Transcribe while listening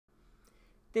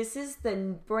This is the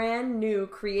brand new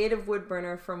Creative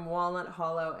Woodburner from Walnut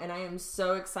Hollow, and I am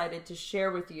so excited to share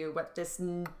with you what this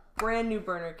brand new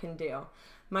burner can do.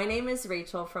 My name is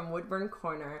Rachel from Woodburn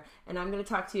Corner, and I'm going to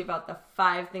talk to you about the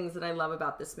 5 things that I love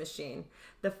about this machine.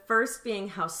 The first being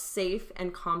how safe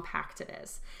and compact it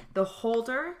is. The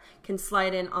holder can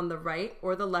slide in on the right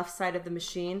or the left side of the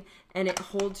machine, and it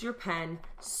holds your pen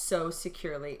so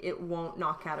securely. It won't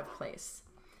knock out of place.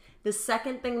 The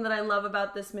second thing that I love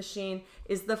about this machine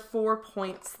is the 4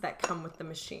 points that come with the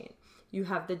machine. You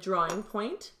have the drawing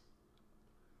point,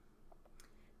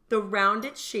 the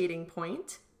rounded shading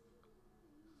point,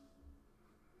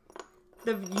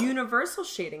 the universal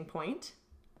shading point,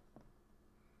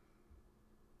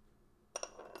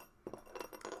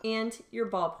 and your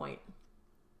ballpoint.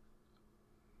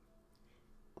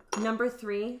 Number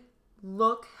 3,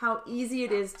 look how easy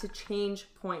it is to change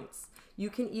points. You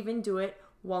can even do it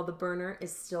while the burner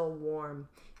is still warm.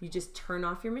 You just turn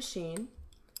off your machine,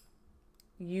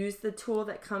 use the tool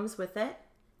that comes with it,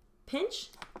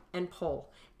 pinch and pull.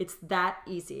 It's that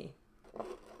easy.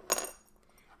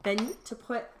 Then to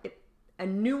put a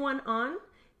new one on,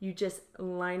 you just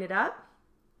line it up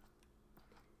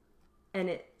and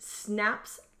it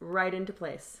snaps right into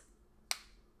place.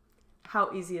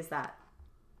 How easy is that?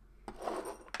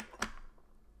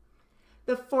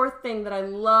 The 4th thing that I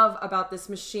love about this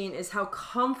machine is how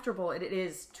comfortable it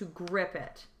is to grip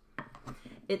it.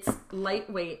 It's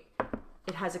lightweight,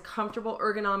 it has a comfortable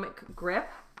ergonomic grip,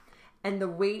 and the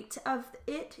weight of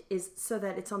it is so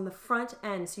that it's on the front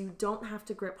end so you don't have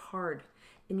to grip hard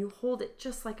and you hold it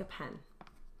just like a pen.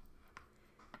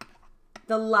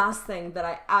 The last thing that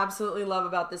I absolutely love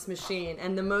about this machine,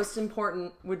 and the most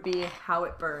important, would be how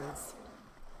it burns.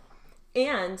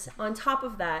 And on top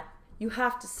of that, you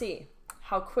have to see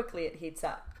how quickly it heats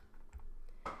up.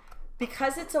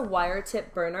 Because it's a wire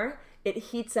tip burner, it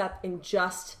heats up in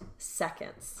just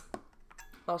seconds.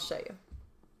 I'll show you.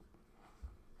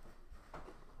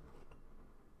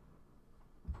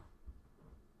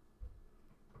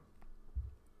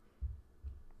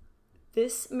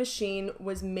 This machine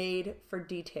was made for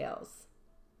details.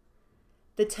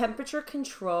 The temperature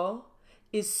control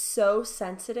is so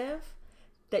sensitive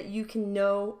that you can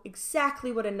know exactly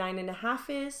what a 9.5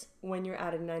 is when you're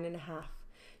at a 9.5.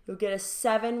 You'll get a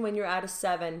 7 when you're at a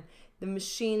 7. The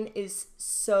machine is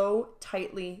so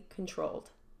tightly controlled.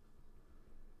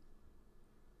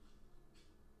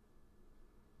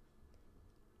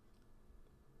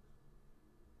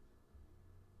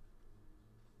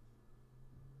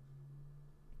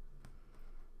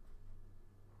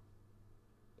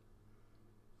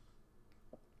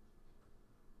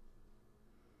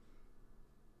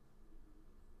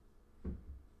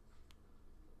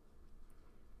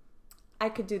 I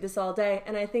could do this all day,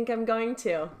 and I think I'm going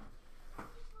to.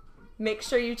 Make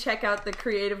sure you check out the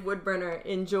Creative Woodburner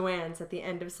in Joann's at the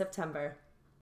end of September.